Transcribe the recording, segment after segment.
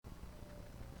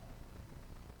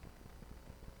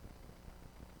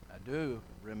do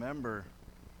remember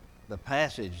the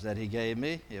passage that he gave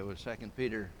me. It was 2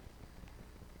 Peter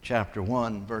chapter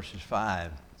 1, verses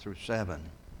 5 through 7,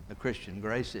 the Christian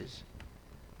graces.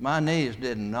 My knees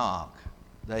didn't knock,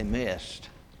 they missed.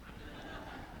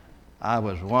 I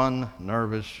was one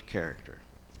nervous character.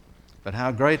 But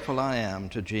how grateful I am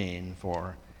to Gene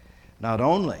for not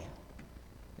only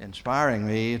inspiring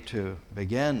me to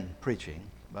begin preaching,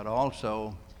 but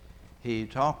also he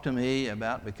talked to me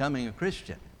about becoming a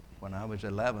Christian when I was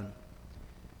 11.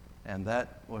 And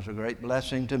that was a great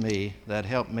blessing to me. That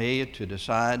helped me to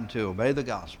decide to obey the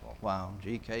gospel while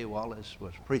G.K. Wallace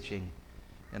was preaching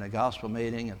in a gospel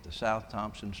meeting at the South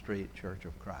Thompson Street Church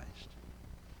of Christ.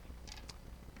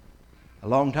 A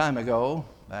long time ago,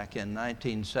 back in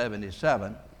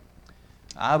 1977,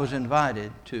 I was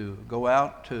invited to go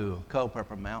out to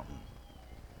Culpeper Mountain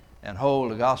and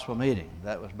hold a gospel meeting.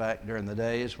 That was back during the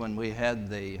days when we had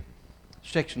the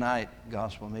 6-night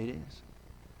gospel meetings.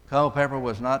 Culpeper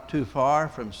was not too far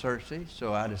from Searcy,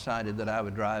 so I decided that I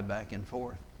would drive back and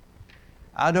forth.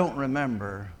 I don't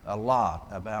remember a lot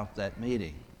about that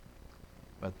meeting,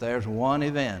 but there's one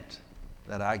event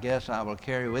that I guess I will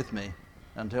carry with me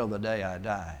until the day I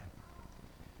die.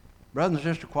 Brother and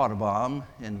Sister Quattlebaum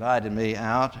invited me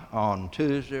out on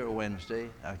Tuesday or Wednesday,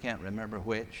 I can't remember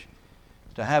which,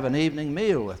 to have an evening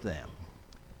meal with them.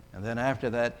 And then after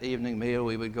that evening meal,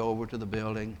 we would go over to the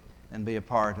building and be a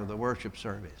part of the worship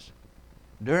service.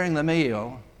 During the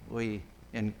meal, we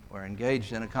were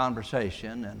engaged in a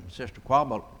conversation, and Sister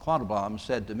Quattlebaum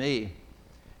said to me,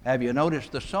 "Have you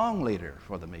noticed the song leader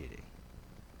for the meeting?"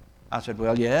 I said,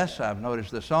 "Well, yes, I've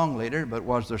noticed the song leader, but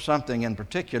was there something in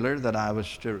particular that I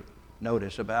was to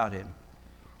notice about him?"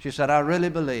 She said, "I really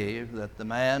believe that the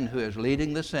man who is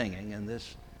leading the singing in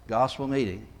this gospel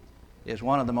meeting is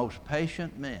one of the most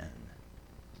patient men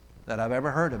that I've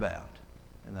ever heard about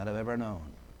and that I've ever known."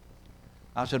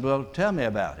 I said, "Well, tell me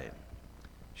about him."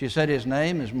 She said, "His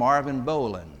name is Marvin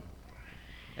Boland,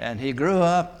 and he grew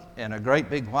up in a great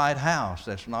big white house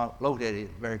that's not located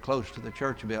very close to the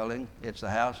church building. It's the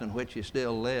house in which he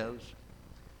still lives.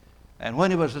 And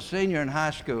when he was a senior in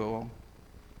high school,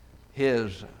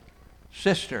 his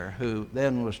sister, who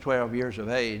then was 12 years of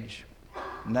age,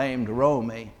 named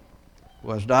Romy,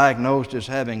 was diagnosed as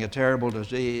having a terrible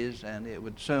disease, and it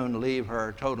would soon leave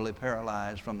her totally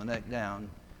paralyzed from the neck down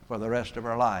for the rest of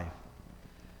her life.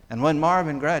 And when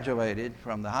Marvin graduated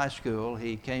from the high school,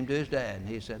 he came to his dad and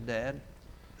he said, 'Dad,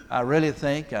 I really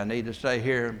think I need to stay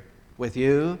here with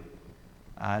you.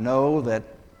 I know that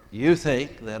you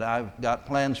think that I've got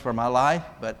plans for my life,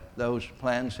 but those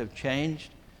plans have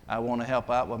changed. I want to help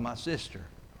out with my sister.'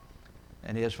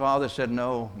 And his father said,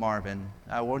 'No, Marvin,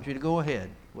 I want you to go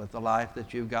ahead with the life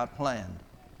that you've got planned.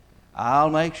 I'll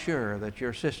make sure that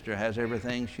your sister has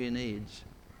everything she needs.'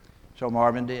 So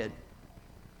Marvin did.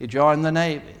 He joined the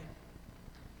Navy.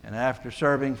 And after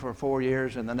serving for 4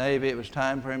 years in the Navy, it was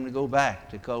time for him to go back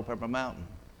to Culpeper Mountain.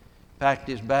 Packed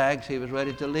his bags, he was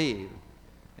ready to leave.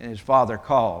 And his father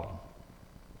called.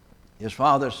 His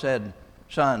father said,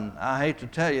 'Son, I hate to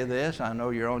tell you this. I know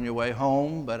you're on your way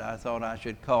home, but I thought I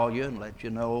should call you and let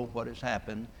you know what has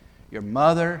happened. Your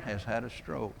mother has had a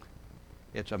stroke.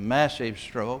 It's a massive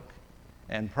stroke,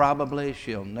 and probably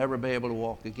she'll never be able to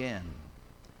walk again.'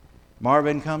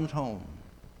 Marvin comes home.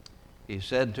 He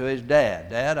said to his dad,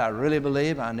 'Dad, I really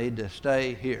believe I need to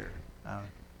stay here. I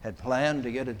had planned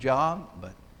to get a job,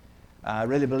 but I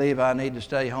really believe I need to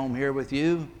stay home here with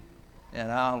you, and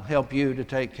I'll help you to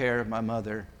take care of my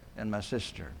mother and my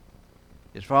sister.'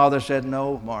 His father said,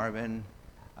 'No, Marvin,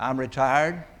 I'm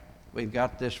retired. We've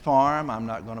got this farm. I'm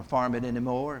not going to farm it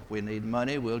anymore. If we need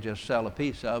money, we'll just sell a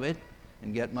piece of it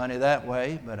and get money that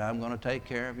way, but I'm going to take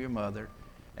care of your mother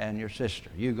and your sister.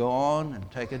 You go on and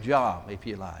take a job if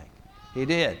you like.' He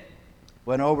did.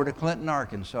 Went over to Clinton,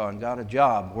 Arkansas, and got a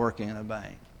job working in a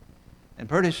bank. And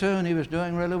pretty soon he was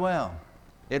doing really well.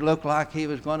 It looked like he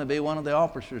was going to be one of the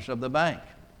officers of the bank.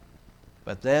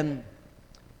 But then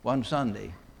one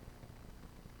Sunday,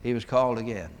 he was called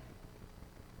again.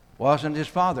 Wasn't his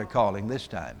father calling this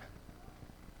time.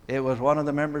 It was one of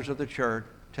the members of the church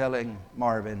telling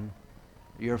Marvin,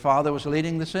 'Your father was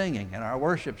leading the singing in our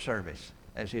worship service,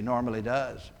 as he normally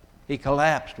does. He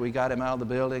collapsed. We got him out of the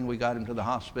building. We got him to the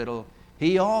hospital.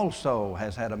 He also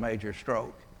has had a major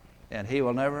stroke, and he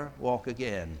will never walk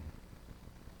again.'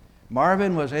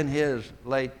 Marvin was in his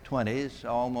late 20s,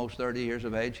 almost 30 years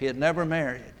of age. He had never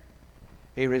married.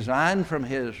 He resigned from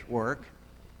his work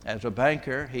as a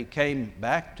banker. He came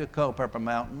back to Culpeper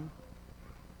Mountain,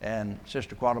 and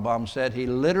Sister Quattlebaum said he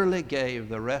literally gave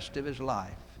the rest of his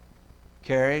life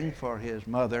caring for his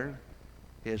mother,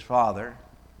 his father,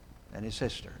 and his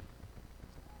sister.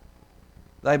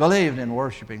 They believed in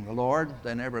worshiping the Lord.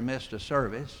 They never missed a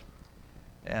service.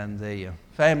 And the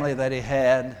family that he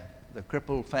had, the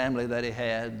crippled family that he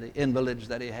had, the invalids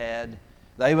that he had,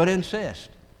 they would insist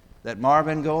that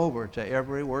Marvin go over to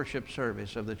every worship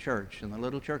service of the church in the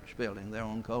little church building there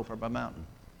on Culpeper Mountain.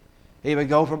 He would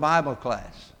go for Bible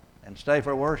class and stay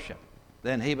for worship.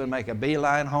 Then he would make a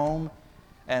beeline home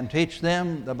and teach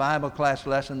them the Bible class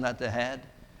lesson that they had,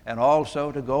 and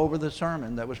also to go over the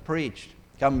sermon that was preached.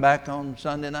 Come back on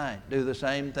Sunday night, do the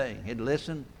same thing. He'd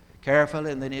listen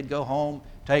carefully, and then he'd go home,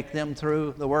 take them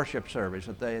through the worship service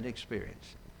that they had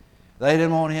experienced. They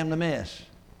didn't want him to miss.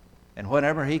 And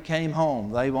whenever he came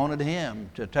home, they wanted him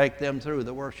to take them through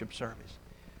the worship service.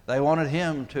 They wanted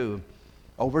him to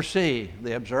oversee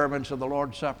the observance of the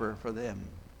Lord's Supper for them.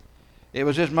 It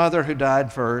was his mother who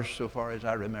died first, so far as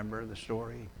I remember the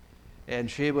story. And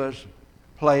she was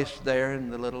placed there in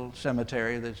the little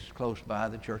cemetery that's close by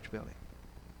the church building.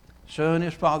 Soon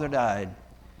his father died,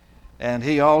 and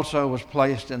he also was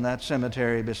placed in that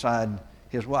cemetery beside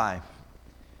his wife.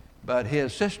 But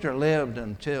his sister lived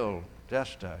until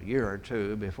just a year or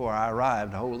two before I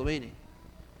arrived to hold the meeting.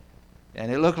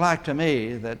 And it looked like to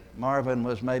me that Marvin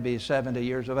was maybe 70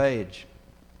 years of age.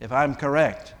 If I'm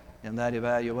correct in that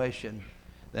evaluation,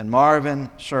 then Marvin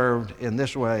served in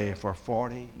this way for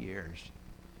 40 years,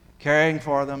 caring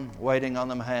for them, waiting on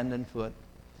them hand and foot,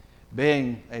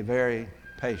 being a very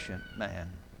patient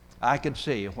man. I could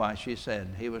see why she said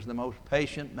he was the most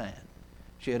patient man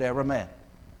she had ever met,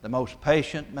 the most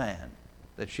patient man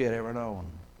that she had ever known.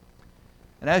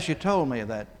 And as she told me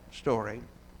that story,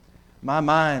 my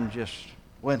mind just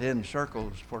went in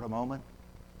circles for a moment.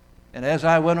 And as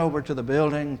I went over to the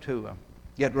building to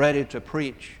get ready to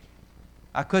preach,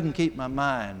 I couldn't keep my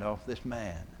mind off this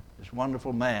man, this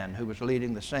wonderful man who was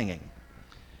leading the singing.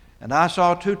 And I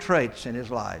saw two traits in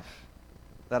his life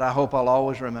that I hope I'll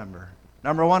always remember.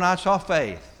 Number one, I saw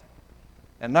faith.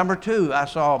 And number two, I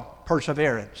saw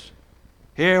perseverance.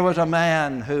 Here was a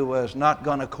man who was not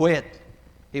going to quit.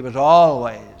 He was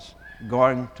always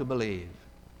going to believe.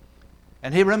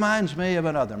 And he reminds me of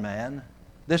another man.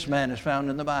 This man is found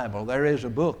in the Bible. There is a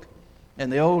book in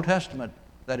the Old Testament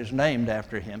that is named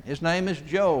after him. His name is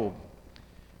Job.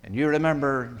 And you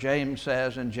remember James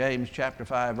says in James chapter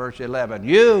 5, verse 11,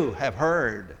 you have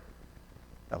heard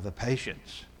of the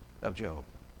patience of Job.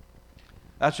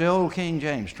 That's the old King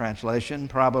James translation.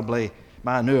 Probably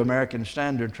my New American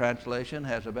Standard translation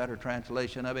has a better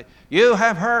translation of it. You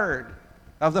have heard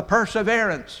of the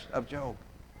perseverance of Job.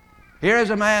 Here is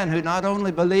a man who not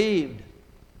only believed,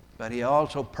 but he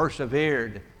also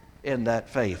persevered in that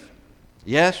faith.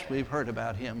 Yes, we've heard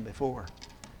about him before,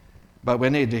 but we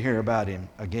need to hear about him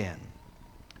again.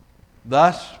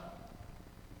 Thus,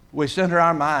 we center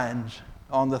our minds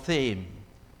on the theme,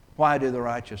 why do the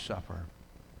righteous suffer?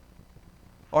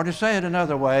 Or to say it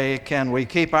another way, can we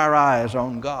keep our eyes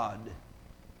on God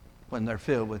when they're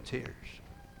filled with tears?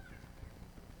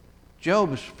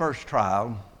 Job's first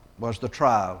trial was the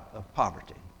trial of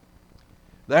poverty.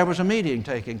 There was a meeting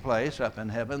taking place up in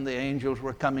heaven. The angels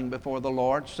were coming before the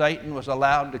Lord. Satan was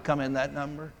allowed to come in that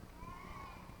number.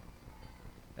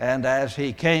 And as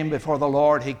he came before the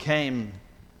Lord, he came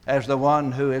as the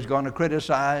one who is going to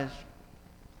criticize.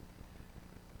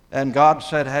 And God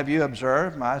said, have you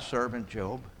observed my servant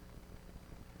Job?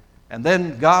 And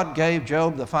then God gave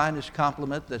Job the finest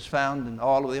compliment that's found in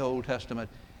all of the Old Testament.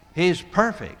 He's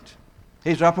perfect.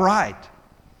 He's upright.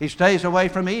 He stays away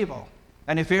from evil.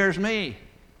 And he fears me.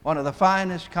 One of the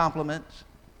finest compliments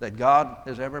that God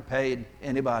has ever paid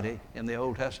anybody in the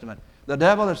Old Testament. The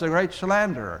devil is the great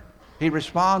slanderer. He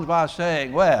responds by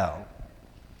saying, well,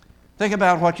 think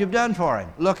about what you've done for him.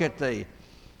 Look at the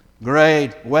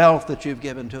great wealth that you've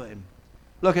given to him.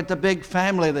 Look at the big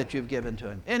family that you've given to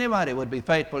him. Anybody would be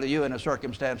faithful to you in a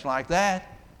circumstance like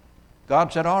that.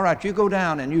 God said, all right, you go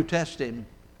down and you test him.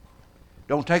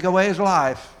 Don't take away his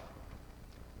life.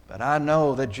 But I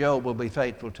know that Job will be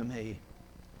faithful to me.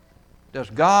 Does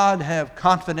God have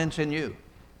confidence in you?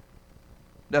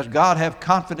 Does God have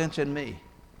confidence in me?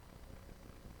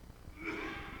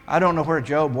 I don't know where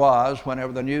Job was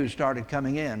whenever the news started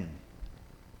coming in.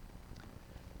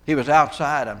 He was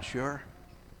outside, I'm sure.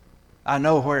 I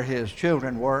know where his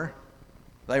children were.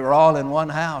 They were all in one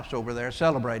house over there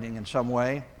celebrating in some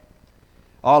way.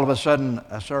 All of a sudden,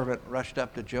 a servant rushed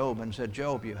up to Job and said,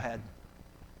 Job, you had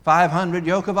 500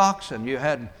 yoke of oxen. You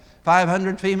had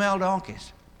 500 female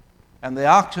donkeys. And the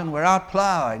oxen were out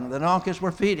plowing. The donkeys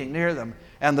were feeding near them.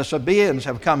 And the Sabaeans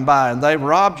have come by, and they've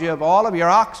robbed you of all of your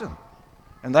oxen.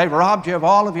 And they've robbed you of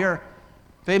all of your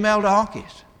female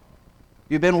donkeys.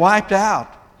 You've been wiped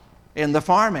out in the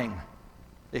farming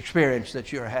experience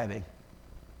that you're having.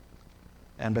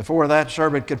 And before that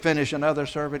servant could finish, another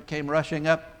servant came rushing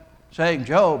up, saying,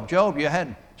 Job, Job, you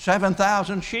had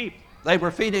 7,000 sheep. They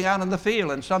were feeding out in the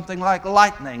field, and something like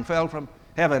lightning fell from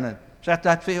heaven and set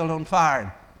that field on fire.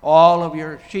 And all of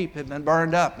your sheep had been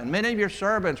burned up, and many of your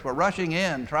servants were rushing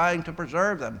in, trying to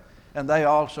preserve them, and they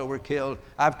also were killed.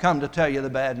 I've come to tell you the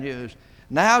bad news.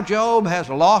 Now Job has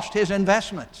lost his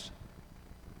investments.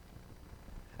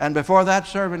 And before that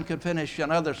servant could finish,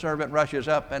 another servant rushes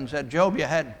up and said, Job, you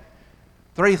had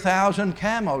 3,000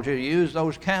 camels. You used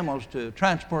those camels to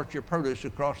transport your produce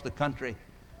across the country.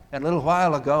 And a little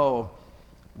while ago,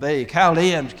 the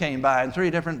Chaldeans came by in 3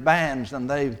 different bands, and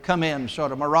they've come in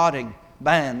sort of marauding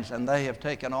bands, and they have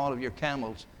taken all of your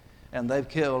camels, and they've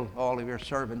killed all of your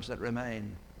servants that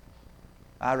remain.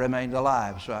 I remained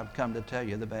alive, so I've come to tell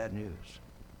you the bad news.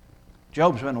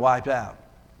 Job's been wiped out.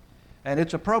 And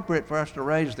it's appropriate for us to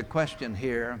raise the question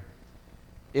here,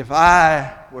 if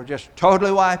I were just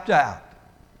totally wiped out,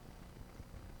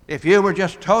 if you were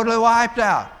just totally wiped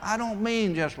out, I don't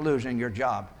mean just losing your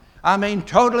job. I mean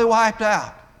totally wiped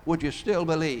out, would you still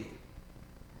believe?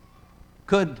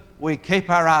 Could we keep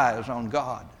our eyes on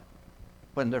God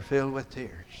when they're filled with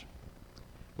tears?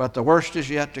 But the worst is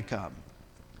yet to come.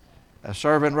 A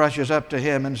servant rushes up to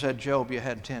him and said, Job, you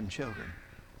had 10 children.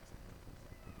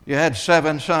 You had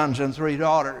 7 sons and 3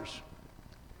 daughters.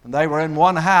 And they were in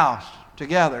one house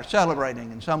together,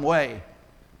 celebrating in some way.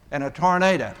 And a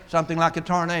tornado, something like a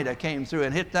tornado, came through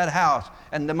and hit that house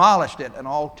and demolished it, and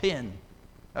all 10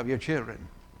 of your children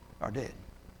are dead.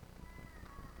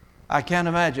 I can't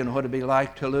imagine what it'd be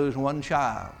like to lose one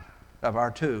child of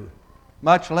our 2,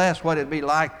 much less what it'd be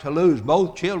like to lose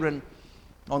both children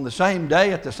on the same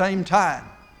day at the same time.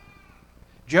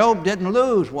 Job didn't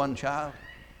lose one child.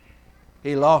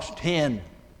 He lost 10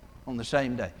 on the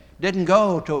same day. Didn't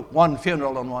go to one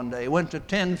funeral on one day. Went to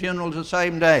 10 funerals the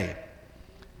same day.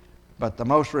 But the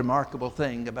most remarkable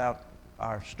thing about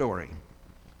our story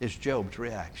is Job's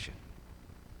reaction.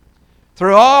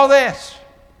 Through all this,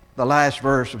 the last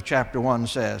verse of chapter 1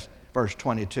 says, verse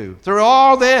 22, through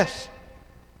all this,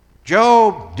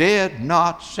 Job did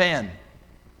not sin,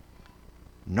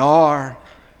 nor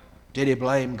did he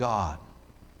blame God.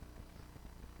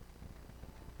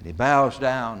 And he bows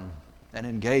down and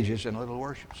engages in a little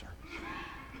worship service.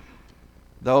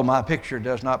 Though my picture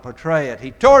does not portray it,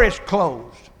 he tore his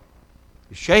clothes.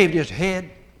 He shaved his head.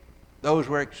 Those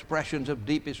were expressions of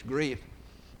deepest grief.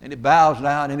 And he bows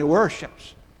down and he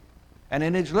worships. And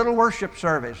in his little worship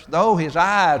service, though his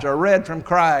eyes are red from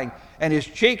crying and his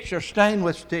cheeks are stained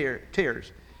with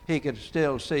tears, he could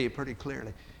still see pretty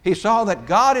clearly. He saw that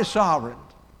God is sovereign.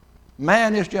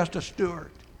 Man is just a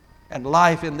steward. And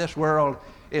life in this world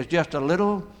is just a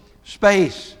little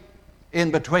space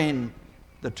in between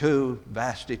the 2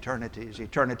 vast eternities,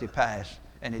 eternity past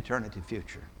and eternity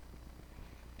future.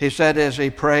 He said as he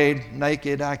prayed,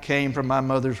 naked I came from my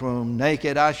mother's womb,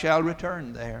 naked I shall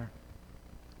return there.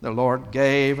 The Lord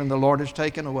gave and the Lord has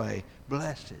taken away.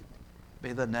 Blessed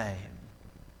be the name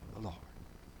of the Lord.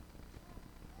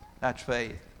 That's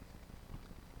faith.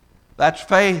 That's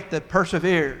faith that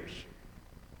perseveres.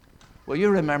 Will you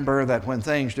remember that when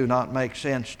things do not make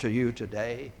sense to you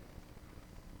today,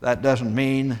 that doesn't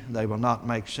mean they will not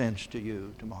make sense to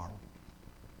you tomorrow.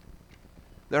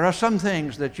 There are some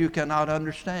things that you cannot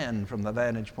understand from the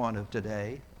vantage point of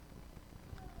today.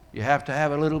 You have to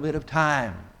have a little bit of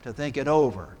time to think it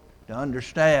over, to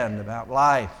understand about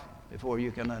life before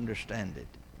you can understand it.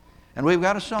 And we've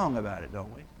got a song about it,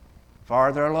 don't we?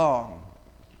 Farther along,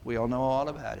 we'll know all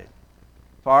about it.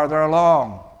 Farther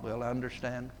along, we'll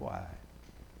understand why.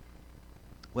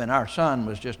 When our son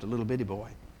was just a little bitty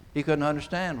boy, he couldn't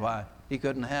understand why he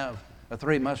couldn't have a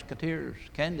 3 Musketeers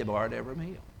candy bar at every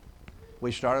meal.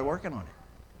 We started working on it.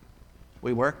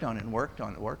 We worked on it and worked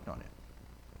on it, worked on it.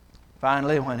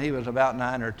 Finally, when he was about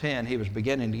 9 or 10, he was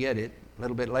beginning to get it. A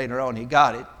little bit later on, he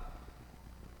got it.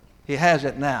 He has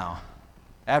it now.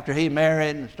 After he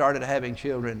married and started having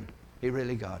children, he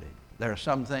really got it. There are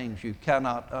some things you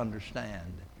cannot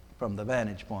understand from the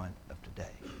vantage point of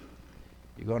today.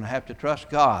 You're going to have to trust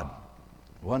God.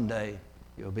 One day,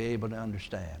 you'll be able to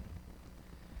understand.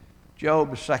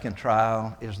 Job's second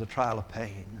trial is the trial of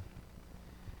pain.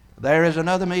 There is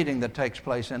another meeting that takes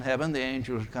place in heaven. The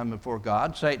angels come before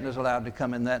God. Satan is allowed to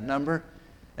come in that number.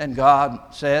 And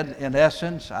God said, in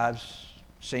essence, I've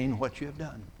seen what you have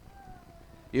done.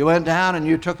 You went down and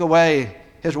you took away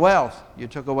his wealth. You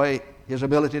took away his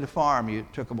ability to farm. You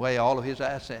took away all of his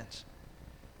assets.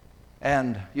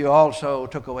 And you also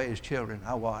took away his children.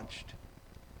 I watched.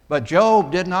 But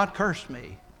Job did not curse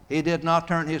me. He did not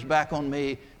turn his back on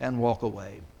me and walk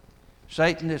away.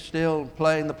 Satan is still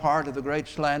playing the part of the great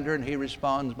slanderer, and he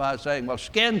responds by saying, well,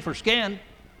 skin for skin.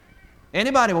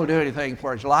 Anybody will do anything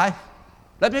for his life.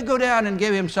 Let me go down and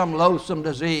give him some loathsome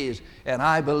disease, and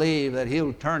I believe that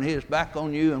he'll turn his back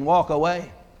on you and walk away.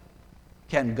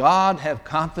 Can God have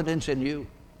confidence in you?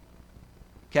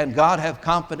 Can God have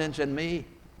confidence in me?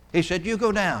 He said, you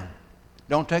go down.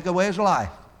 Don't take away his life.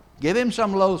 Give him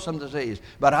some loathsome disease.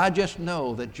 But I just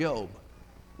know that Job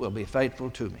will be faithful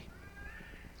to me.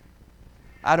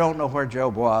 I don't know where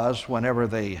Job was whenever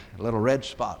the little red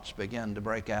spots began to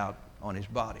break out on his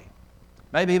body.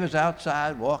 Maybe he was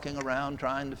outside walking around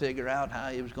trying to figure out how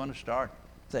he was going to start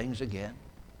things again.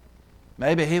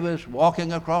 Maybe he was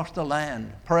walking across the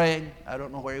land praying. I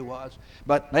don't know where he was.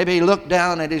 But maybe he looked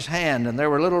down at his hand and there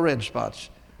were little red spots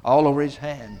all over his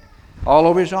hand, all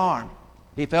over his arm.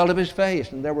 He felt of his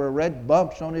face and there were red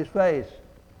bumps on his face.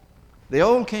 The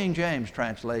old King James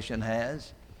translation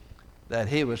has that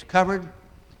he was covered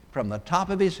from the top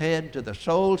of his head to the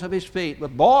soles of his feet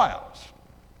with boils.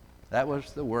 That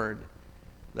was the word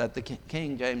that the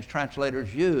King James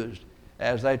translators used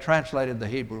as they translated the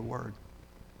Hebrew word.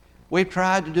 We've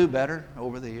tried to do better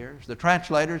over the years. The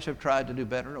translators have tried to do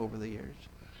better over the years.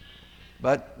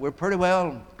 But we're pretty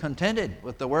well contented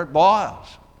with the word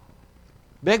boils.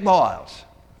 Big boils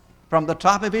from the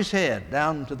top of his head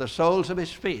down to the soles of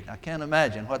his feet. I can't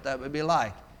imagine what that would be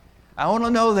like. I want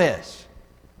to know this,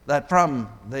 that from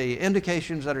the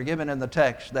indications that are given in the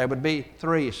text, there would be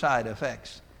 3 side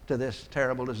effects to this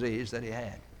terrible disease that he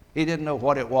had. He didn't know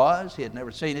what it was. He had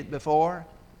never seen it before.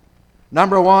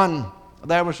 Number 1,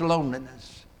 there was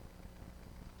loneliness.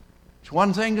 It's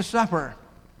one thing to suffer.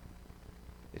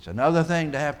 It's another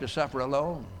thing to have to suffer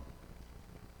alone.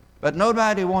 But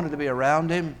nobody wanted to be around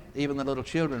him. Even the little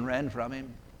children ran from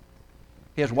him.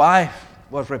 His wife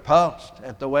was repulsed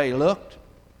at the way he looked.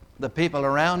 The people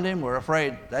around him were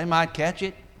afraid they might catch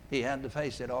it. He had to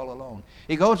face it all alone.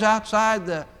 He goes outside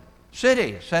the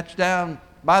city, sits down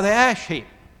by the ash heap,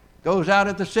 goes out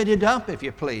at the city dump, if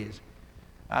you please.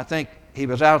 I think he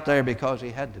was out there because he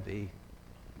had to be.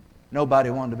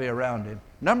 Nobody wanted to be around him.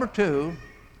 Number 2,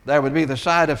 there would be the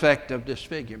side effect of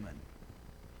disfigurement.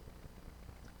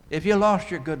 If you lost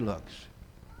your good looks,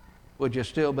 would you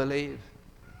still believe?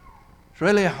 It's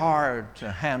really hard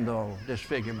to handle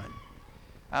disfigurement.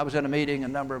 I was in a meeting a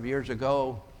number of years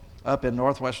ago up in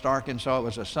northwest Arkansas. It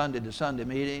was a Sunday-to-Sunday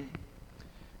meeting.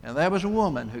 And there was a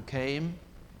woman who came.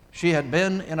 She had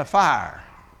been in a fire.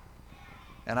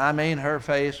 And I mean, her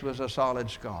face was a solid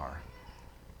scar.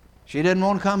 She didn't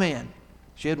want to come in.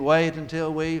 She'd wait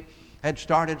until we had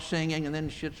started singing, and then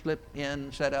she'd slip in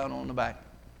and sit down on the back.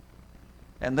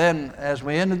 And then as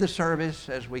we ended the service,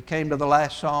 as we came to the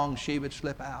last song, she would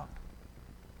slip out.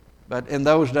 But in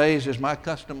those days, as my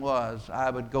custom was, I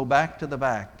would go back to the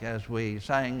back as we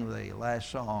sang the last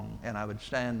song, and I would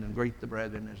stand and greet the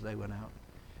brethren as they went out.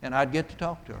 And I'd get to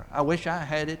talk to her. I wish I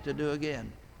had it to do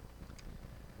again.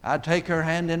 I'd take her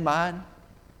hand in mine,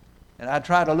 and I'd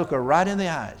try to look her right in the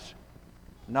eyes,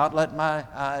 not let my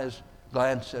eyes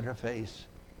glance at her face.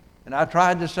 And I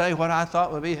tried to say what I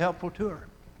thought would be helpful to her.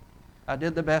 I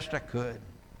did the best I could.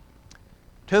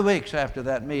 2 weeks after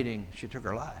that meeting, she took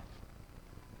her life.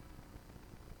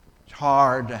 It's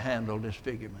hard to handle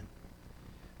disfigurement.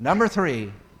 Number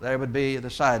 3, there would be the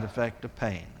side effect of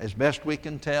pain. As best we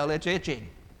can tell, it's itching.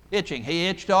 Itching. He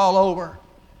itched all over,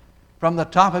 from the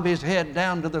top of his head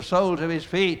down to the soles of his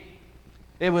feet.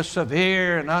 It was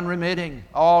severe and unremitting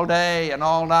all day and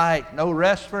all night. No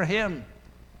rest for him.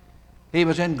 He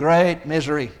was in great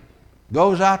misery.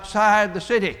 Goes outside the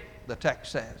city, the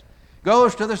text says.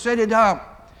 Goes to the city dump,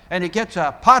 and he gets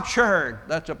a potsherd.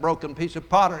 That's a broken piece of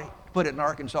pottery, to put it in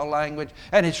Arkansas language.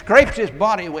 And he scrapes his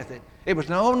body with it. It was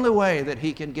the only way that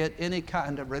he can get any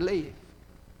kind of relief.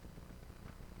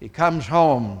 He comes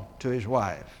home to his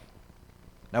wife.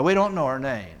 Now, we don't know her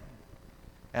name.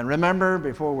 And remember,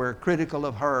 before we're critical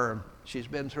of her, she's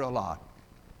been through a lot.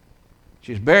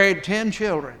 She's buried 10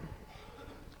 children.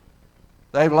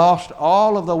 They've lost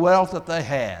all of the wealth that they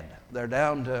had. They're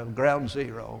down to ground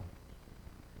zero.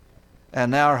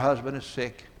 And now her husband is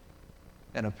sick,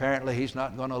 and apparently he's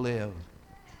not going to live.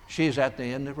 She's at the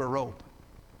end of her rope.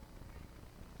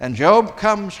 And Job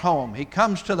comes home. He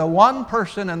comes to the one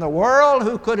person in the world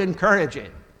who could encourage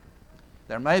him.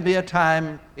 There may be a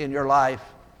time in your life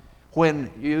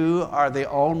when you are the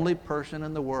only person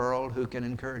in the world who can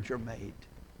encourage your mate.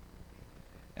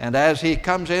 And as he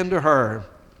comes into her,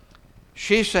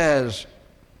 she says,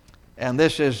 and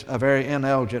this is a very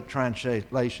inelegant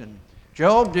translation,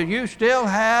 Job, do you still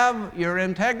have your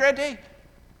integrity?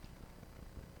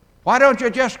 Why don't you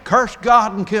just curse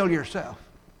God and kill yourself?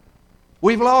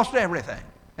 We've lost everything.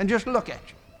 And just look at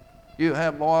you. You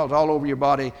have boils all over your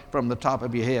body from the top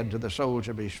of your head to the soles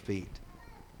of his feet.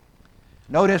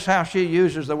 Notice how she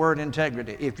uses the word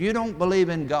integrity. If you don't believe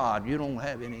in God, you don't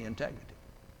have any integrity.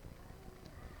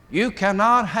 You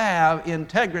cannot have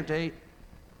integrity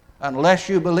unless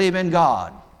you believe in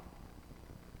God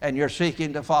and you're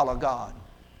seeking to follow God.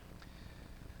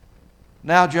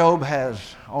 Now Job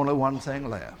has only one thing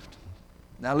left.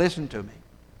 Now listen to me.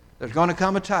 There's going to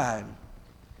come a time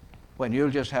when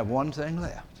you'll just have one thing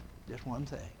left. Just one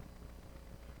thing.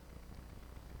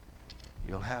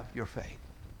 You'll have your faith.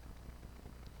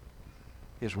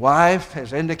 His wife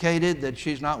has indicated that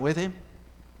she's not with him.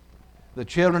 The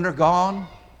children are gone.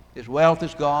 His wealth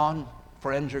is gone.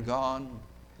 Friends are gone.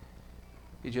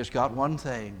 He's just got one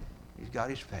thing. He's got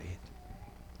his faith.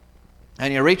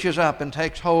 And he reaches up and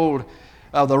takes hold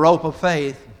of the rope of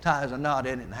faith, ties a knot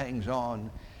in it and hangs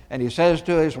on. And he says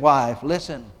to his wife,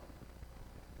 listen,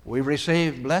 we've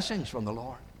received blessings from the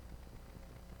Lord.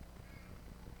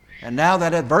 And now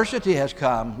that adversity has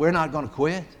come, we're not going to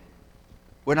quit.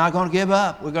 We're not going to give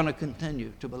up. We're going to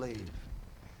continue to believe.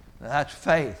 That's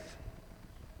faith.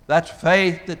 That's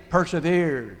faith that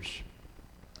perseveres.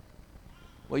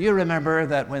 Well, you remember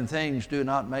that when things do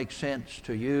not make sense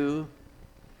to you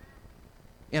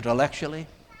intellectually,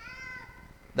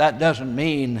 that doesn't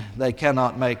mean they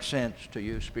cannot make sense to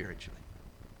you spiritually.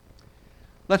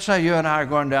 Let's say you and I are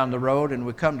going down the road and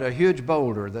we come to a huge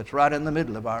boulder that's right in the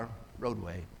middle of our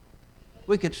roadway.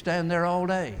 We could stand there all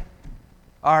day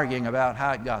arguing about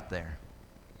how it got there.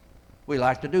 We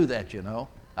like to do that, you know.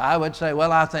 I would say,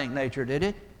 well, I think nature did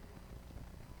it.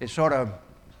 It sort of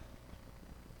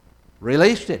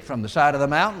released it from the side of the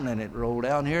mountain and it rolled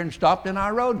down here and stopped in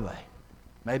our roadway.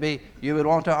 Maybe you would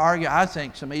want to argue, I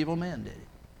think some evil men did it.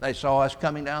 They saw us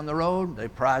coming down the road, they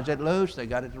prized it loose, they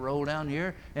got it to roll down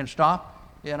here and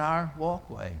stop in our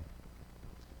walkway.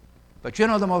 But you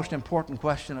know the most important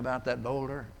question about that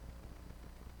boulder?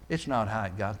 It's not how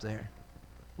it got there.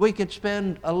 We could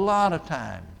spend a lot of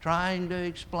time trying to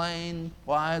explain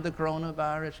why the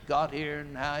coronavirus got here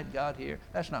and how it got here.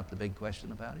 That's not the big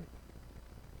question about it.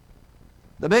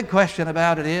 The big question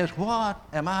about it is, what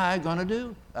am I going to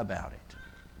do about it?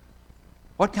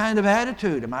 What kind of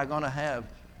attitude am I going to have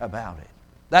about it?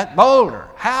 That boulder,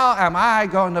 how am I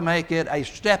going to make it a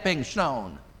stepping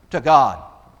stone to God?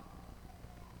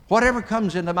 Whatever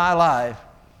comes into my life,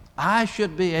 I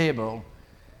should be able,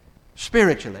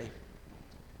 spiritually,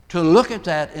 to look at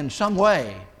that in some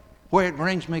way where it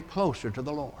brings me closer to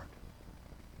the Lord.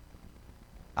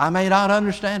 I may not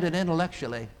understand it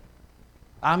intellectually.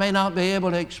 I may not be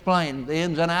able to explain the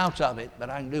ins and outs of it, but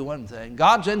I can do one thing.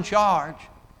 God's in charge,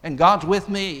 and God's with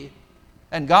me,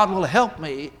 and God will help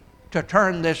me to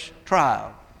turn this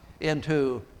trial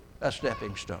into a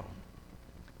stepping stone.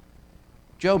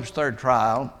 Job's third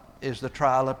trial is the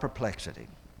trial of perplexity.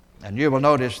 And you will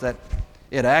notice that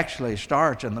it actually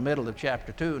starts in the middle of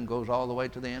chapter 2 and goes all the way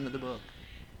to the end of the book.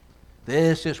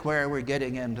 This is where we're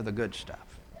getting into the good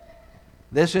stuff.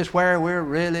 This is where we're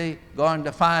really going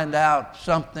to find out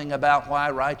something about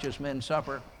why righteous men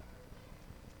suffer.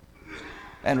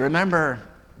 And remember,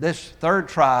 this third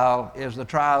trial is the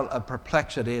trial of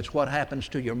perplexity. It's what happens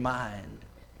to your mind.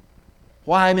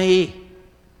 Why me?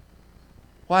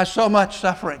 Why so much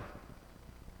suffering?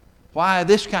 Why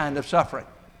this kind of suffering?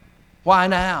 Why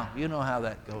now? You know how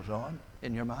that goes on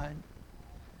in your mind.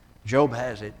 Job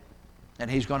has it, and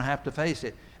he's going to have to face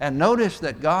it. And notice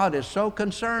that God is so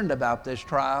concerned about this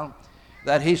trial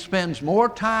that he spends more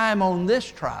time on this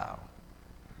trial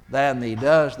than he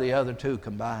does the other two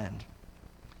combined.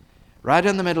 Right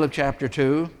in the middle of chapter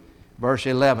 2, verse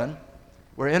 11,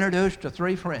 we're introduced to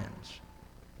three friends.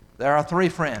 There are three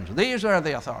friends. These are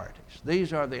the authorities.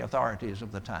 These are the authorities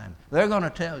of the time. They're going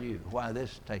to tell you why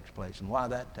this takes place and why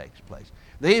that takes place.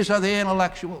 These are the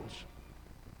intellectuals.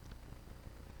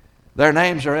 Their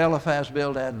names are Eliphaz,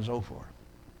 Bildad, and Zophar.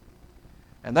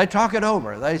 And they talk it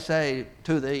over. They say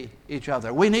to each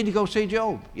other, we need to go see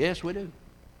Job. Yes, we do.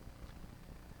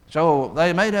 So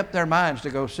they made up their minds to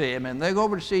go see him, and they go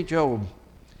over to see Job.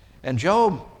 And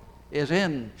Job is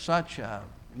in such a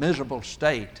miserable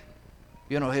state.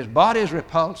 You know, his body is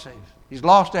repulsive. He's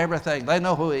lost everything. They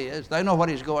know who he is. They know what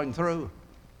he's going through.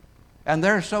 And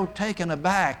they're so taken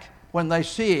aback when they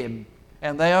see him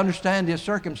and they understand his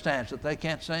circumstance that they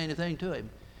can't say anything to him.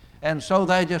 And so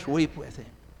they just weep with him.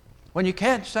 When you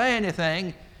can't say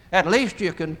anything, at least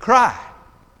you can cry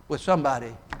with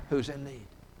somebody who's in need.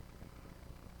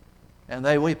 And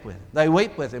they weep with him. They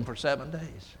weep with him for 7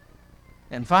 days.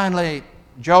 And finally,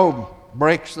 Job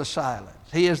breaks the silence.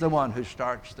 He is the one who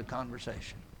starts the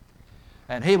conversation.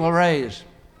 And he will raise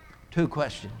two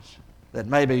questions. that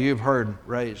maybe you've heard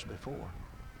raised before.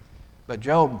 But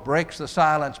Job breaks the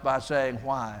silence by saying,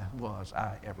 why was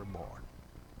I ever born?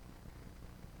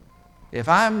 If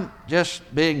I'm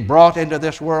just being brought into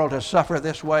this world to suffer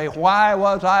this way, why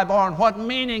was I born? What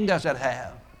meaning does it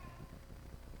have?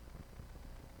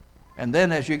 And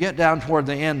then as you get down toward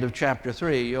the end of chapter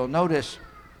 3, you'll notice,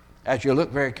 as you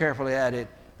look very carefully at it,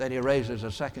 that he raises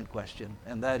a second question,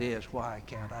 and that is, why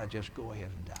can't I just go ahead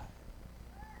and die?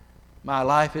 My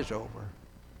life is over.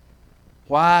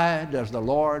 Why does the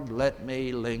Lord let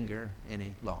me linger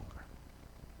any longer?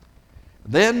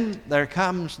 Then there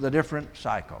comes the different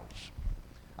cycles.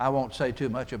 I won't say too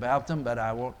much about them, but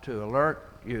I want to alert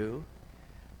you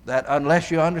that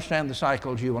unless you understand the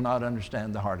cycles, you will not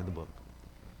understand the heart of the book.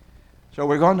 So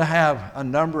we're going to have a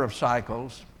number of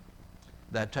cycles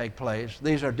that take place.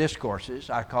 These are discourses.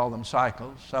 I call them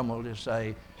cycles. Some will just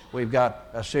say we've got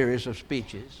a series of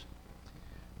speeches.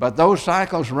 But those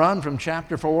cycles run from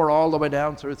chapter 4 all the way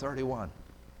down through 31.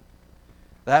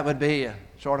 That would be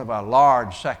sort of a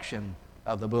large section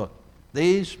of the book.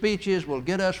 These speeches will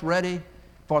get us ready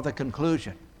for the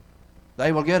conclusion.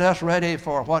 They will get us ready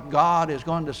for what God is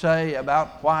going to say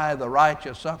about why the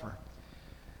righteous suffer.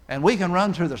 And we can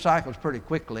run through the cycles pretty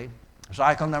quickly.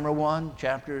 Cycle number 1,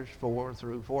 chapters 4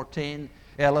 through 14.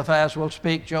 Eliphaz will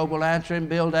speak, Job will answer him.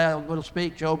 Bildad will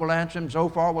speak, Job will answer him.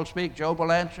 Zophar will speak, Job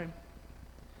will answer him.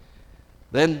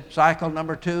 Then cycle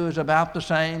number 2 is about the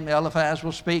same. Eliphaz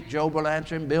will speak, Job will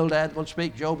answer him. Bildad will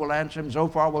speak, Job will answer him.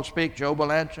 Zophar will speak, Job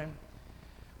will answer him.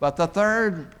 But the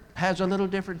third has a little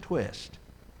different twist.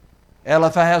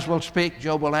 Eliphaz will speak,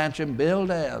 Job will answer him.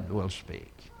 Bildad will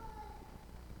speak,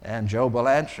 and Job will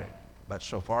answer him. But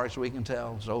so far as we can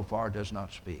tell, Zophar does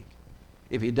not speak.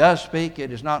 If he does speak,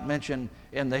 it is not mentioned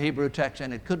in the Hebrew text,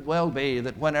 and it could well be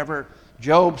that whenever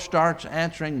Job starts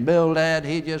answering Bildad,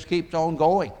 he just keeps on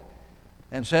going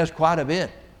and says quite a bit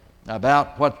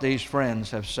about what these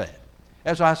friends have said.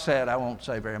 As I said, I won't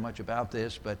say very much about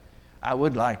this, but I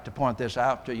would like to point this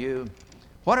out to you.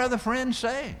 What are the friends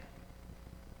saying?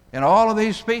 In all of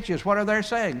these speeches, what are they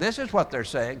saying? This is what they're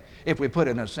saying if we put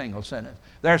it in a single sentence.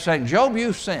 They're saying, Job,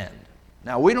 you've sinned.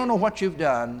 Now, we don't know what you've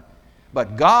done,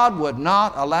 but God would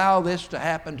not allow this to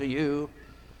happen to you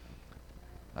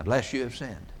unless you have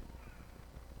sinned.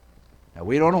 Now,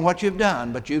 we don't know what you've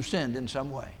done, but you've sinned in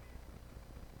some way.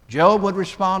 Job would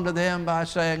respond to them by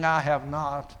saying, I have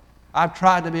not. I've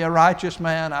tried to be a righteous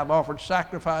man. I've offered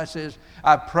sacrifices.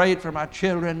 I've prayed for my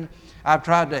children. I've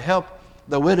tried to help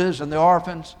the widows and the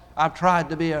orphans. I've tried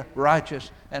to be a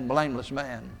righteous and blameless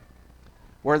man.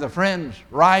 Were the friends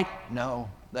right? No,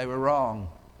 they were wrong.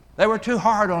 They were too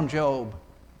hard on Job.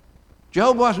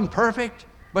 Job wasn't perfect,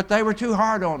 but they were too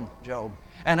hard on Job.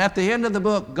 And at the end of the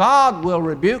book, God will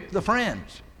rebuke the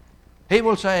friends. He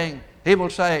will say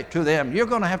to them, you're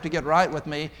going to have to get right with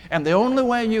me, and the only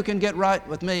way you can get right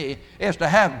with me is to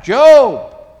have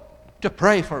Job to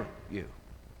pray for you.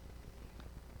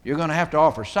 You're going to have to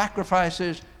offer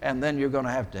sacrifices, and then you're going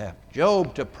to have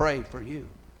Job to pray for you.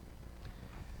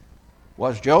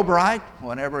 Was Job right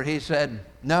whenever he said,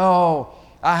 no,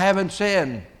 I haven't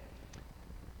sinned?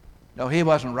 No, he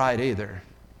wasn't right either.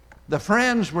 The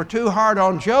friends were too hard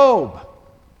on Job,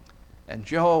 and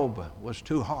Job was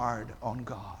too hard on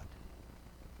God.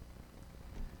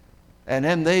 And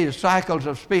in these cycles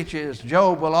of speeches,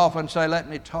 Job will often say, let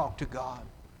me talk to God.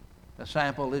 The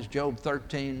sample is Job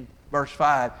 13, verse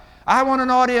 5. I want an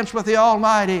audience with the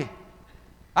Almighty.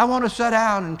 I want to sit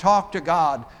down and talk to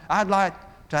God. I'd like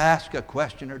to ask a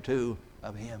question or two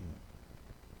of Him.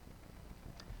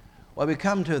 Well, we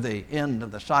come to the end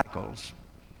of the cycles,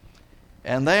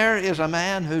 and there is a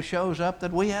man who shows up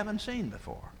that we haven't seen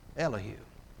before, Elihu.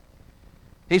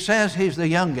 He says he's the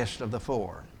youngest of the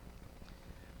four.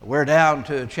 We're down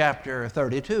to chapter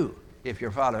 32, if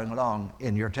you're following along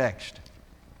in your text.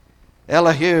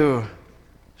 Elihu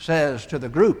says to the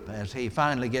group as he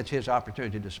finally gets his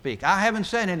opportunity to speak, I haven't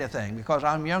said anything because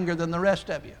I'm younger than the rest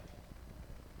of you.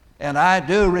 And I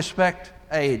do respect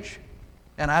age.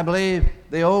 And I believe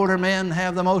the older men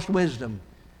have the most wisdom.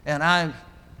 And I've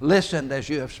listened as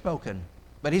you have spoken.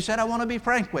 But he said, I want to be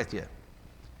frank with you.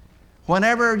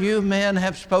 Whenever you men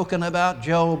have spoken about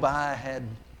Job, I had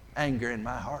anger in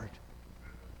my heart.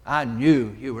 I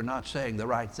knew you were not saying the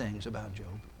right things about Job.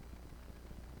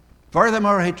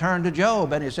 Furthermore, he turned to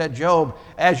Job and he said, Job,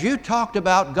 as you talked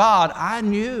about God, I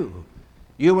knew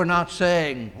you were not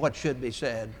saying what should be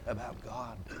said about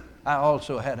God. I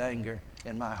also had anger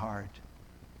in my heart.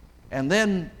 And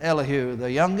then Elihu,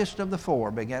 the youngest of the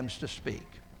four, begins to speak.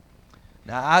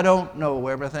 Now, I don't know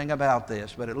everything about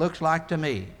this, but it looks like to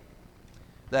me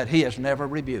that he is never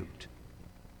rebuked.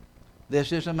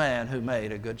 this is a man who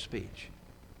made a good speech.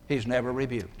 He's never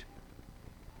rebuked.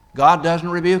 God doesn't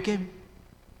rebuke him.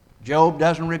 Job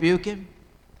doesn't rebuke him.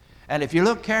 And if you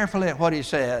look carefully at what he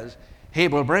says, he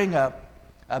will bring up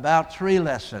about 3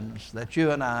 lessons that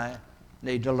you and I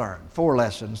need to learn. 4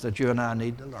 lessons that you and I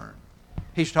need to learn.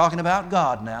 He's talking about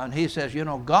God now, and he says, you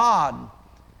know, God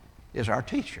is our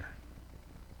teacher.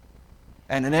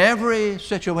 And in every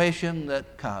situation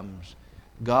that comes,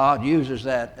 God uses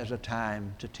that as a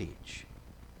time to teach.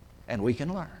 And we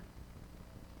can learn.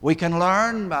 We can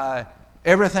learn by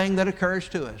everything that occurs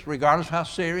to us, regardless of how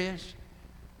serious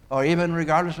or even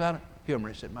regardless of how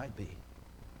humorous it might be.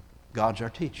 God's our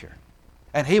teacher.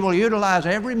 And he will utilize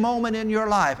every moment in your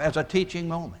life as a teaching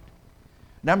moment.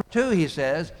 Number 2, he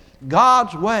says,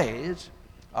 God's ways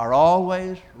are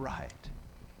always right.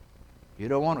 You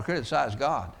don't want to criticize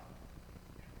God.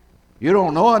 You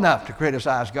don't know enough to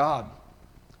criticize God.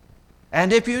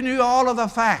 And if you knew all of the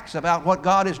facts about what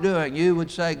God is doing, you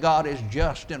would say God is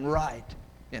just and right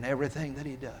in everything that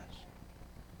he does.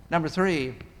 Number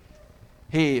 3,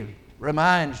 he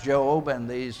reminds Job and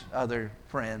these other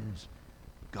friends,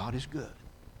 God is good.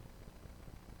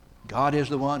 God is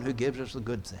the one who gives us the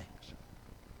good things.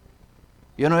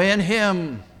 You know, in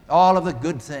him, all of the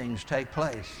good things take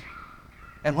place.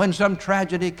 And when some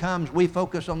tragedy comes, we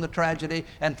focus on the tragedy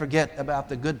and forget about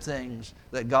the good things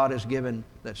that God has given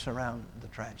that surround the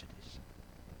tragedies.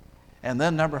 And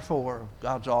then number 4,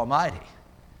 God's almighty.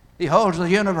 He holds the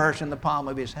universe in the palm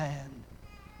of his hand.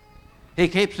 He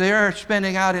keeps the earth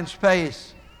spinning out in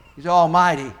space. He's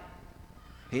almighty.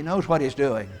 He knows what he's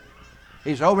doing.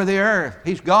 He's over the earth.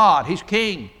 He's God. He's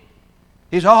king.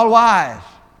 He's all wise.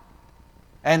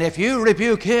 And if you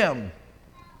rebuke him,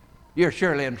 you're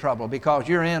surely in trouble because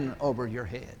you're in over your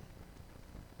head.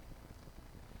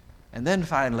 And then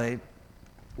finally,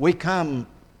 we come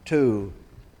to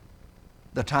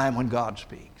the time when God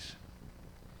speaks.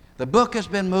 The book has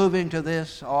been moving to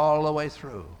this all the way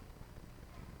through.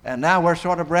 And now we're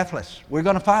sort of breathless. We're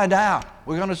going to find out.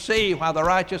 We're going to see why the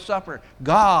righteous suffer.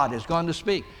 God is going to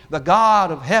speak. The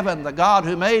God of heaven, the God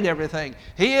who made everything,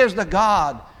 he is the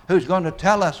God who's going to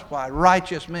tell us why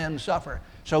righteous men suffer.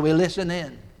 So we listen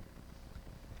in.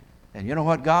 And you know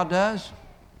what God does?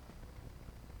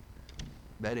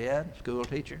 Betty Ed, school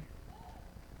teacher,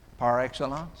 par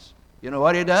excellence. You know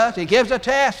what he does? He gives a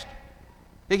test.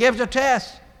 He gives a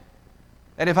test.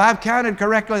 And if I've counted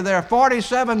correctly, there are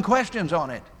 47 questions on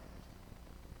it.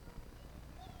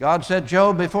 God said,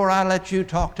 Job, before I let you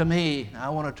talk to me, I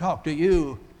want to talk to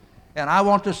you. And I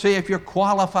want to see if you're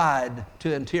qualified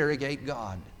to interrogate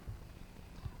God.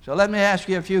 So let me ask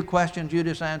you a few questions. You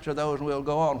just answer those and we'll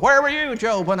go on. Where were you,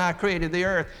 Job, when I created the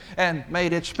earth and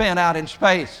made it spin out in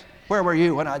space? Where were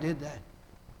you when I did that?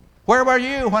 Where were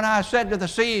you when I said to the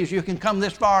seas, you can come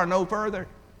this far and no further?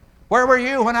 Where were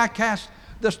you when I cast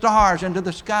the stars into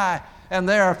the sky? And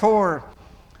there are 4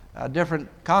 different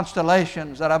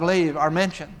constellations that I believe are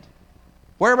mentioned.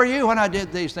 Where were you when I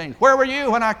did these things? Where were you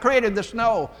when I created the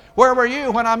snow? Where were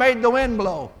you when I made the wind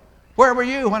blow? Where were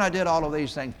you when I did all of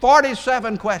these things?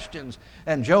 47 questions,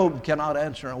 and Job cannot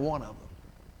answer one of them.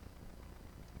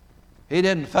 He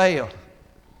didn't fail.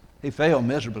 He failed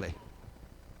miserably.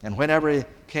 And whenever he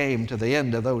came to the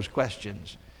end of those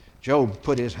questions, Job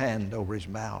put his hand over his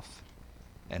mouth,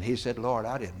 and he said, Lord,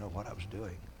 I didn't know what I was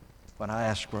doing when I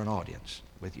asked for an audience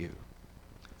with you.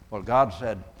 Well, God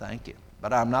said, thank you,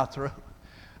 but I'm not through.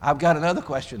 I've got another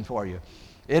question for you.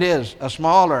 It is a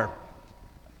smaller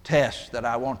test that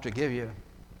I want to give you.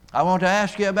 I want to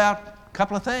ask you about a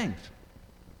couple of things.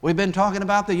 We've been talking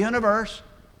about the universe.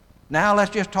 Now let's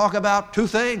just talk about 2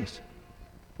 things.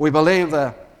 We believe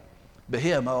the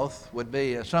behemoth would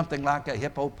be something like a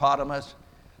hippopotamus.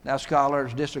 Now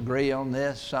scholars disagree on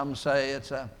this. Some say it's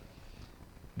a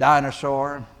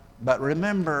dinosaur. But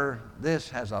remember, this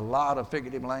has a lot of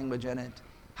figurative language in it.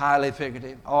 Highly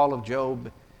figurative. All of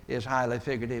Job is highly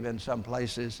figurative in some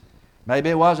places. Maybe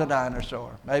it was a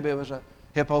dinosaur. Maybe it was a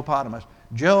hippopotamus.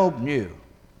 Job knew.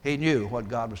 He knew what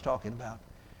God was talking about.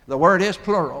 The word is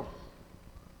plural,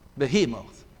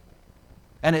 behemoth.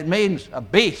 And it means a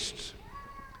beast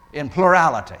in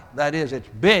plurality. That is, it's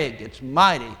big, it's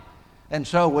mighty. And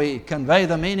so we convey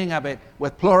the meaning of it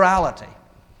with plurality.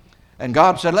 And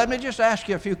God said, let me just ask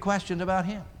you a few questions about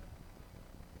him.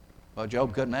 Well,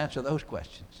 Job couldn't answer those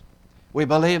questions. We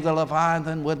believe the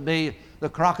Leviathan would be the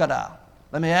crocodile.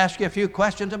 Let me ask you a few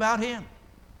questions about him.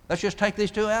 Let's just take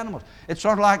these 2 animals. It's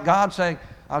sort of like God saying,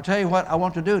 I'll tell you what I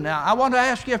want to do now. I want to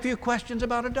ask you a few questions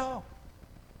about a dog.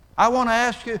 I want to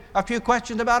ask you a few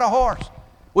questions about a horse.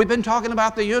 We've been talking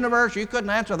about the universe. You couldn't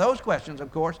answer those questions,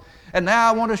 of course. And now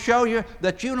I want to show you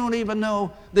that you don't even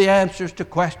know the answers to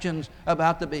questions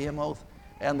about the behemoth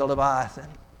and the Leviathan.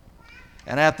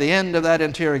 And at the end of that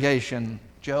interrogation,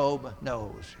 Job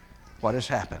knows what has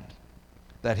happened,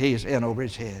 that he's in over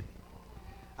his head.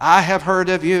 I have heard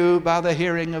of you by the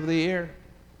hearing of the ear.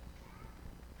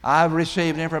 I've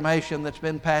received information that's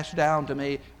been passed down to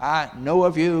me. I know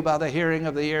of you by the hearing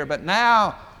of the ear, but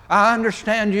now I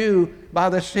understand you by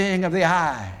the seeing of the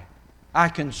eye. I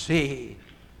can see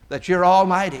that you're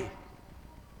almighty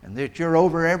and that you're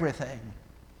over everything.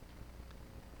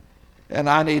 And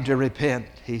I need to repent,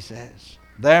 he says.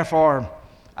 Therefore,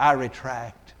 I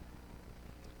retract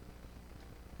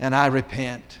and I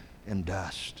repent in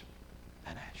dust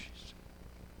and ashes.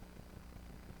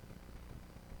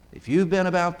 If you've been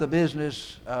about the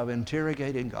business of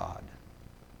interrogating God,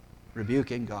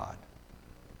 rebuking God,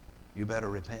 you better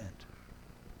repent.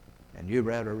 And you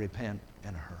better repent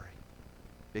in a hurry,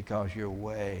 because you're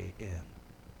way in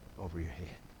over your head.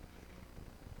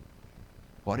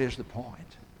 What is the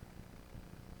point?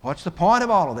 What's the point of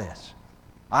all of this?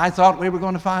 I thought we were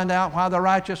going to find out why the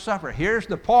righteous suffer. Here's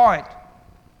the point.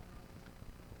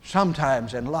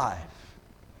 Sometimes in life,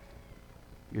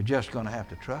 you're just going to have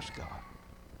to trust God.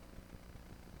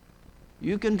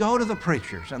 You can go to the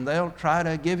preachers and they'll try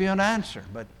to give you an answer,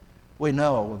 but we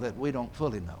know that we don't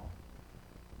fully know.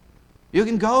 You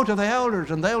can go to the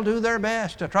elders and they'll do their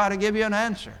best to try to give you an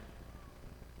answer.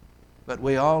 But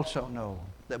we also know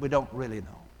that we don't really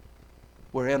know.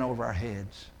 We're in over our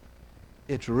heads.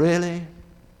 It's really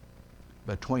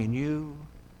between you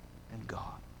and God.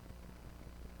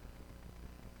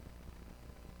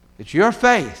 It's your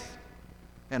faith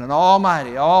in an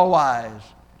almighty, all-wise,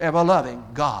 ever-loving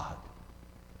God.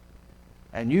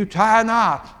 And you tie a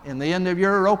knot in the end of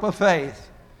your rope of faith,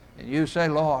 and you say,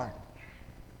 Lord,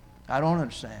 I don't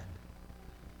understand.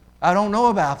 I don't know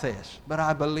about this, but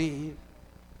I believe.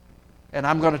 And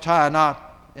I'm going to tie a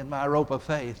knot in my rope of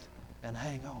faith and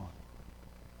hang on.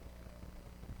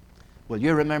 Will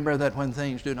you remember that when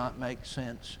things do not make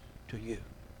sense to you?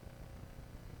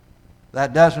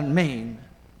 That doesn't mean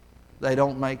they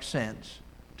don't make sense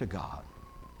to God.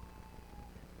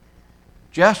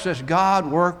 Just as God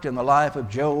worked in the life of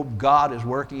Job, God is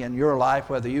working in your life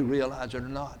whether you realize it or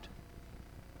not.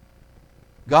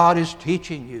 God is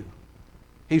teaching you.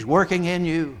 He's working in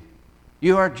you.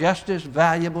 You are just as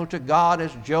valuable to God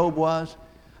as Job was.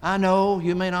 I know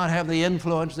you may not have the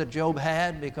influence that Job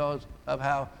had because of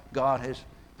how God has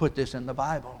put this in the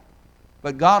Bible.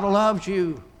 But God loves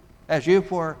you as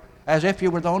if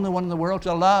you were the only one in the world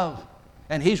to love.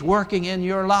 And He's working in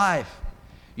your life.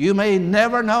 You may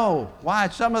never know why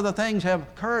some of the things have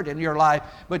occurred in your life,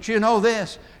 but you know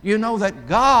this. You know that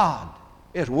God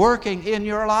is working in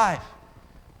your life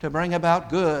to bring about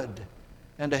good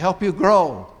and to help you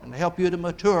grow and to help you to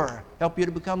mature, help you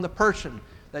to become the person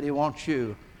that He wants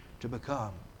you to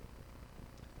become.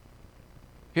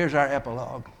 Here's our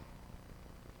epilogue.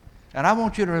 And I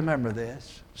want you to remember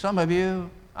this. Some of you,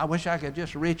 I wish I could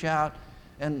just reach out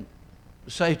and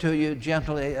say to you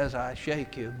gently as I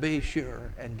shake you, be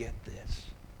sure and get this.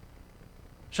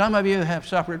 Some of you have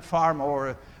suffered far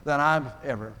more than I've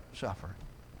ever suffered.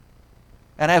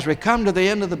 And as we come to the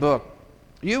end of the book,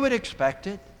 you would expect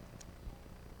it.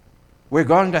 We're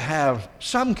going to have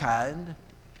some kind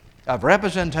of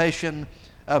representation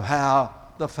of how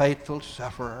the faithful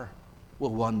sufferer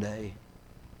will one day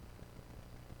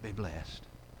be blessed.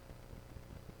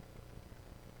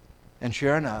 And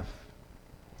sure enough,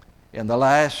 in the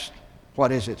last,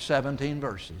 17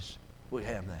 verses, we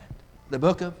have that. The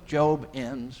book of Job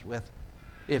ends with,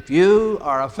 if you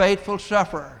are a faithful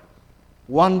sufferer,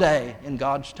 one day in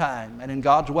God's time and in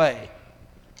God's way,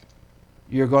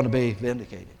 you're going to be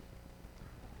vindicated.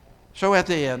 So at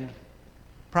the end,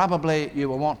 probably you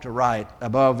will want to write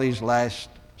above these last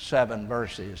 7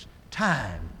 verses,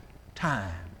 time.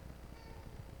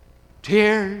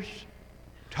 Tears,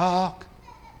 talk,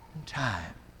 and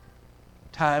time.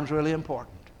 Time's really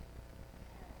important.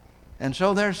 And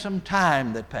so there's some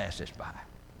time that passes by.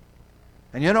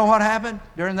 And you know what happened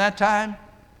during that time?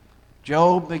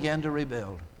 Job began to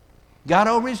rebuild. Got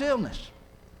over his illness.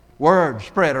 Word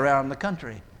spread around the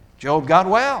country. Job got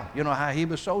well. You know how he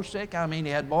was so sick? I mean,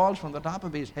 he had boils from the top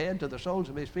of his head to the soles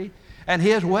of his feet. And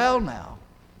he is well now.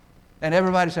 And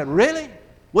everybody said, really?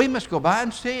 We must go by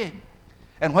and see him.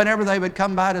 And whenever they would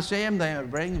come by to see him, they would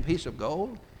bring a piece of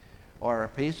gold or a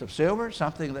piece of silver,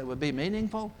 something that would be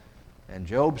meaningful. And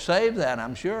Job saved that,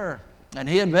 I'm sure. And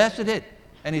he invested it.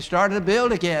 And he started to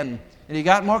build again. And he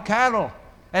got more cattle.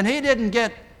 And he didn't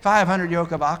get 500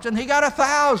 yoke of oxen. He got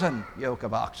 1,000 yoke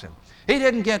of oxen. He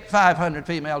didn't get 500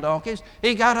 female donkeys.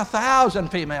 He got 1,000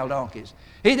 female donkeys.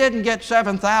 He didn't get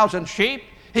 7,000 sheep.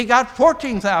 He got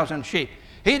 14,000 sheep.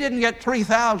 He didn't get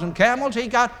 3,000 camels. He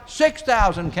got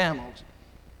 6,000 camels.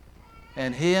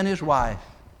 And he and his wife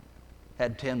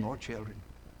had 10 more children.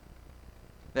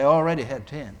 They already had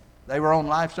 10. They were on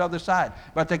life's other side.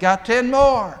 But they got 10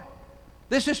 more.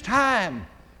 This is time.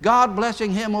 God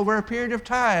blessing him over a period of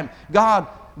time. God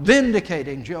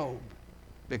vindicating Job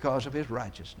because of his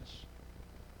righteousness.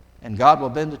 And God will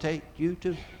vindicate you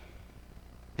too.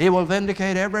 He will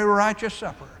vindicate every righteous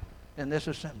sufferer in this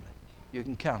assembly. You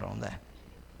can count on that.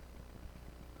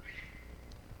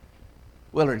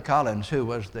 Willard Collins, who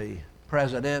was the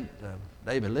president of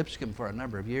David Lipscomb for a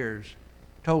number of years,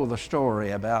 told the story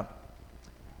about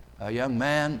a young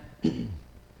man,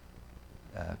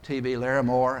 T.B.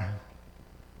 Larimore.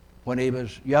 When he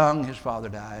was young, his father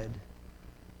died.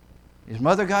 His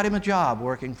mother got him a job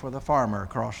working for the farmer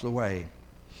across the way.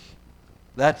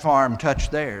 That farm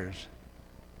touched theirs.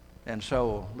 And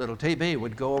so little T.B.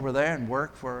 would go over there and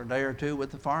work for a day or two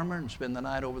with the farmer and spend the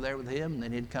night over there with him, and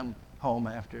then he'd come home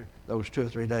after those 2 or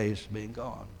 3 days being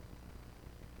gone.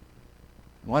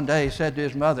 One day he said to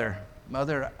his mother,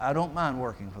 "Mother, I don't mind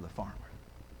working for the farmer.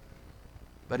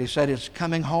 But," he said, "it's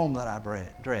coming home that I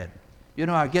dread. You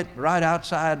know, I get right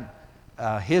outside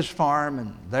his farm,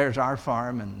 and there's our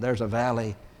farm, and there's a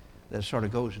valley that sort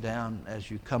of goes down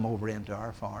as you come over into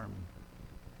our farm.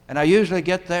 And I usually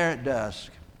get there at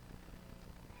dusk,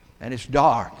 and it's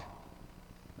dark,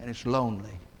 and it's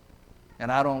lonely,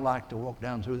 and I don't like to walk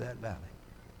down through that valley."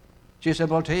 She said,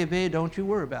 "Well, T.B., don't you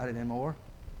worry about it anymore.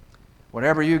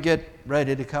 Whenever you get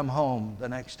ready to come home the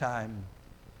next time,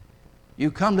 you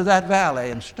come to that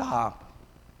valley and stop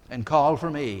and call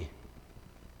for me.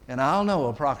 And I'll know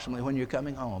approximately when you're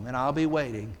coming home, and I'll be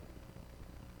waiting.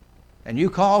 And you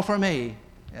call for me,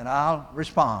 and I'll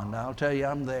respond. I'll tell you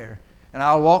I'm there. And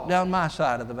I'll walk down my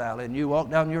side of the valley, and you walk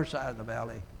down your side of the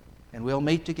valley, and we'll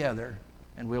meet together,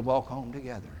 and we'll walk home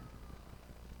together."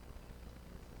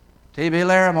 T.B.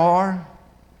 Larimore,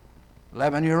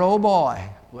 11-year-old boy,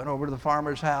 went over to the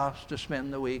farmer's house to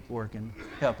spend the week working,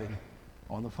 helping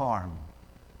on the farm.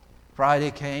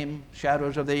 Friday came,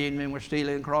 shadows of the evening were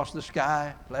stealing across the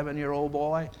sky. 11-year-old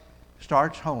boy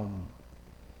starts home.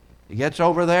 He gets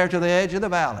over there to the edge of the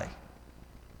valley.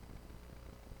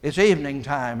 It's evening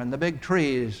time, and the big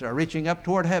trees are reaching up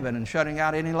toward heaven and shutting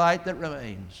out any light that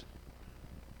remains.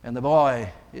 And the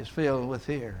boy is filled with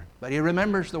fear. But he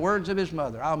remembers the words of his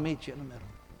mother, "I'll meet you in the middle."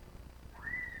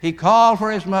 He called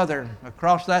for his mother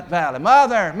across that valley.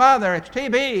 "Mother, Mother, it's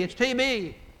T.B., it's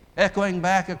T.B." Echoing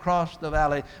back across the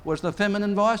valley was the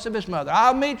feminine voice of his mother.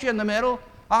 "I'll meet you in the middle.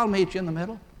 I'll meet you in the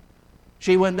middle."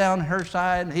 She went down her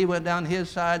side, and he went down his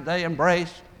side. They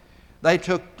embraced. They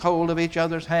took hold of each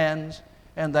other's hands,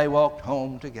 and they walked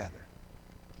home together.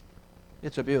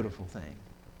 It's a beautiful thing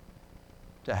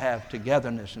to have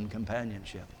togetherness and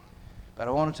companionship. But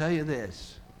I want to tell you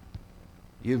this.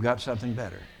 You've got something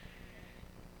better.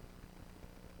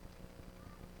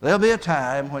 There'll be a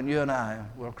time when you and I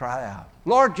will cry out,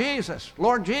 "Lord Jesus,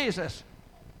 Lord Jesus,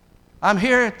 I'm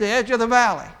here at the edge of the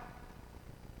valley."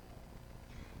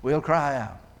 We'll cry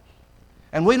out.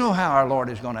 And we know how our Lord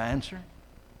is going to answer.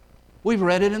 We've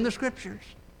read it in the Scriptures.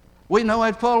 We know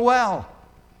it full well.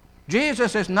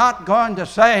 Jesus is not going to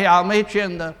say, "I'll meet you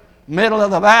in the middle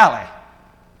of the valley."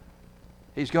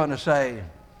 He's going to say,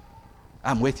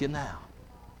 "I'm with you now.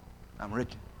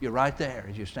 You're right there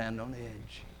as you stand on the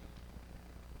edge.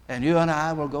 And you and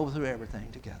I will go through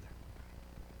everything together.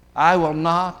 I will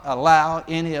not allow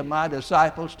any of my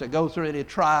disciples to go through any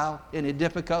trial, any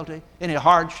difficulty, any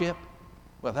hardship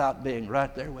without being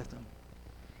right there with them."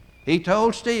 He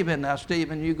told Stephen, "Now,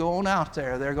 Stephen, you go on out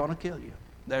there. They're going to kill you.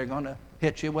 They're going to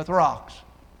hit you with rocks.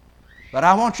 But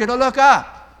I want you to look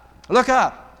up. Look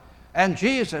up." And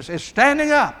Jesus is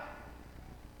standing up,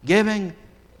 giving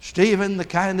Stephen the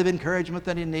kind of encouragement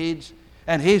that he needs.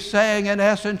 And he's saying, in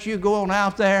essence, you go on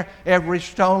out there, every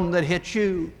stone that hits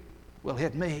you will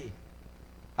hit me.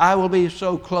 I will be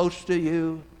so close to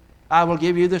you. I will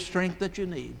give you the strength that you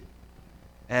need.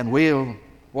 And we'll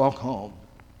walk home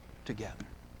together.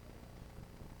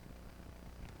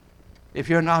 If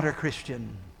you're not a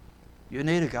Christian, you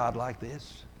need a God like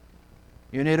this.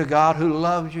 You need a God who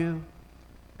loves you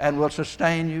and will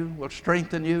sustain you, will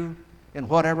strengthen you in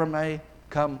whatever may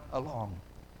come along.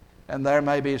 And there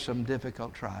may be some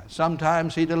difficult trials.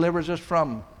 Sometimes He delivers us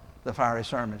from the fiery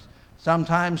furnace.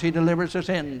 Sometimes He delivers us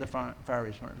in the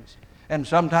fiery furnace. And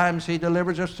sometimes He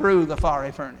delivers us through the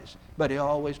fiery furnace. But He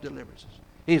always delivers us.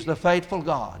 He's the faithful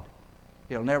God.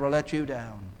 He'll never let you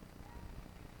down.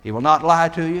 He will not lie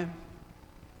to you.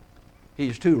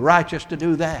 He's too righteous to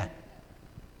do that.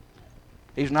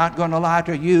 He's not going to lie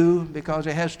to you because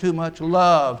he has too much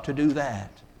love to do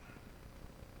that.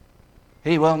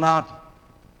 He will not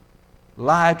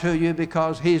lie to you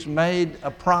because he's made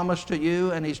a promise to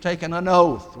you and he's taken an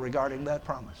oath regarding that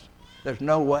promise. There's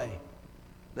no way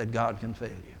that God can fail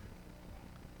you.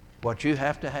 What you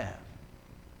have to have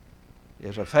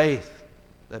is a faith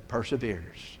that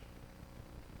perseveres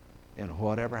in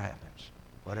whatever happens,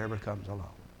 whatever comes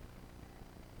along.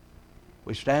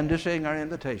 We stand to sing our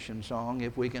invitation song.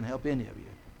 If we can help any of you,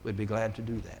 we'd be glad to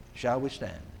do that. Shall we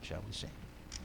stand? Shall we sing?